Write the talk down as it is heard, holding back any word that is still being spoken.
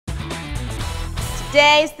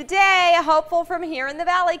Today's the day a hopeful from here in the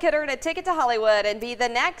Valley could earn a ticket to Hollywood and be the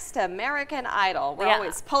next American Idol. We're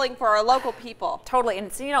always pulling for our local people. Totally. And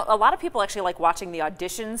so, you know, a lot of people actually like watching the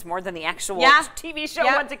auditions more than the actual TV show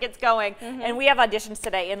once it gets going. And we have auditions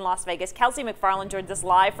today in Las Vegas. Kelsey McFarland joins us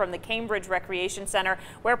live from the Cambridge Recreation Center,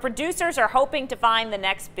 where producers are hoping to find the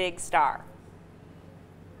next big star.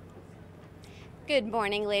 Good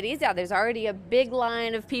morning, ladies. Yeah, there's already a big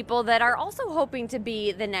line of people that are also hoping to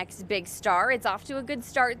be the next big star. It's off to a good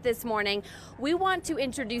start this morning. We want to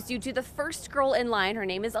introduce you to the first girl in line. Her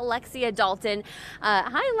name is Alexia Dalton.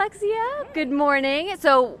 Hi, Alexia. Good morning.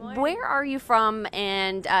 So where are you from?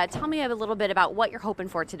 And tell me a little bit about what you're hoping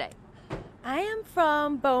for today. I am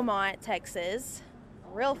from Beaumont, Texas,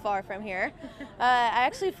 real far from here. I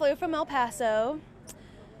actually flew from El Paso.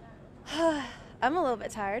 I'm a little bit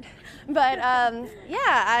tired, but yeah,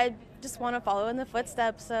 I just want to follow in the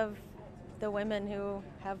footsteps of the women who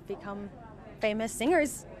have become famous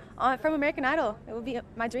singers from American Idol. It would be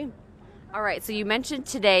my dream. All right, so you mentioned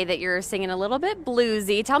today that you're singing a little bit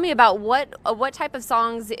bluesy. Tell me about what type of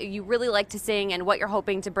songs you really like to sing and what you're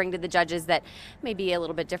hoping to bring to the judges that may be a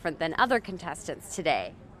little bit different than other contestants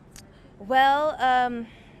today. Well,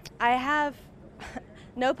 I have,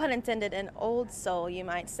 no pun intended, an old soul, you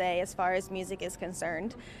might say, as far as music is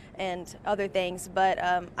concerned and other things, but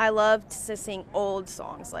I love to sing old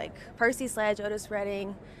songs like Percy Sledge, Otis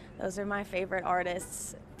Redding. Those are my favorite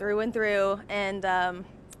artists through and through, and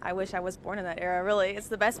I wish I was born in that era, really. It's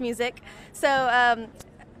the best music. So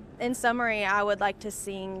in summary, I would like to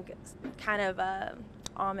sing kind of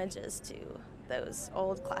homages to those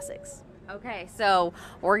old classics. Okay, so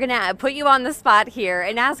we're going to put you on the spot here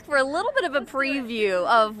and ask for a little bit of a preview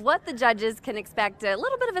of what the judges can expect, a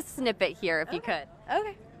little bit of a snippet here, if you could.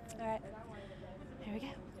 Okay, all right, here we go.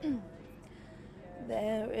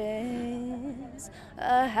 There is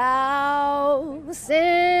a house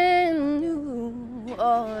in New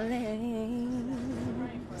Orleans.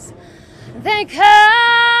 They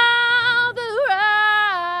call the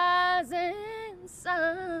rising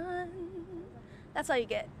sun. That's all you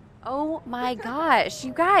get. Oh my gosh,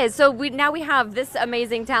 you guys. So now we have this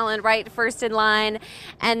amazing talent right first in line,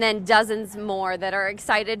 and then dozens more that are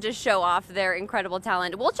excited to show off their incredible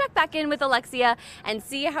talent. We'll check back in with Alexia and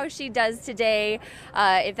see how she does today.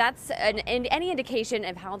 If that's any indication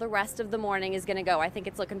of how the rest of the morning is going to go, I think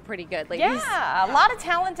it's looking pretty good, ladies. Yeah, a lot of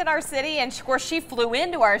talent in our city, and of course she flew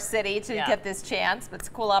into our city to get this chance, but it's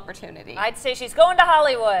a cool opportunity. I'd say she's going to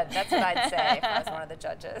Hollywood. That's what I'd say if I was one of the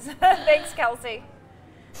judges. Thanks, Kelsey.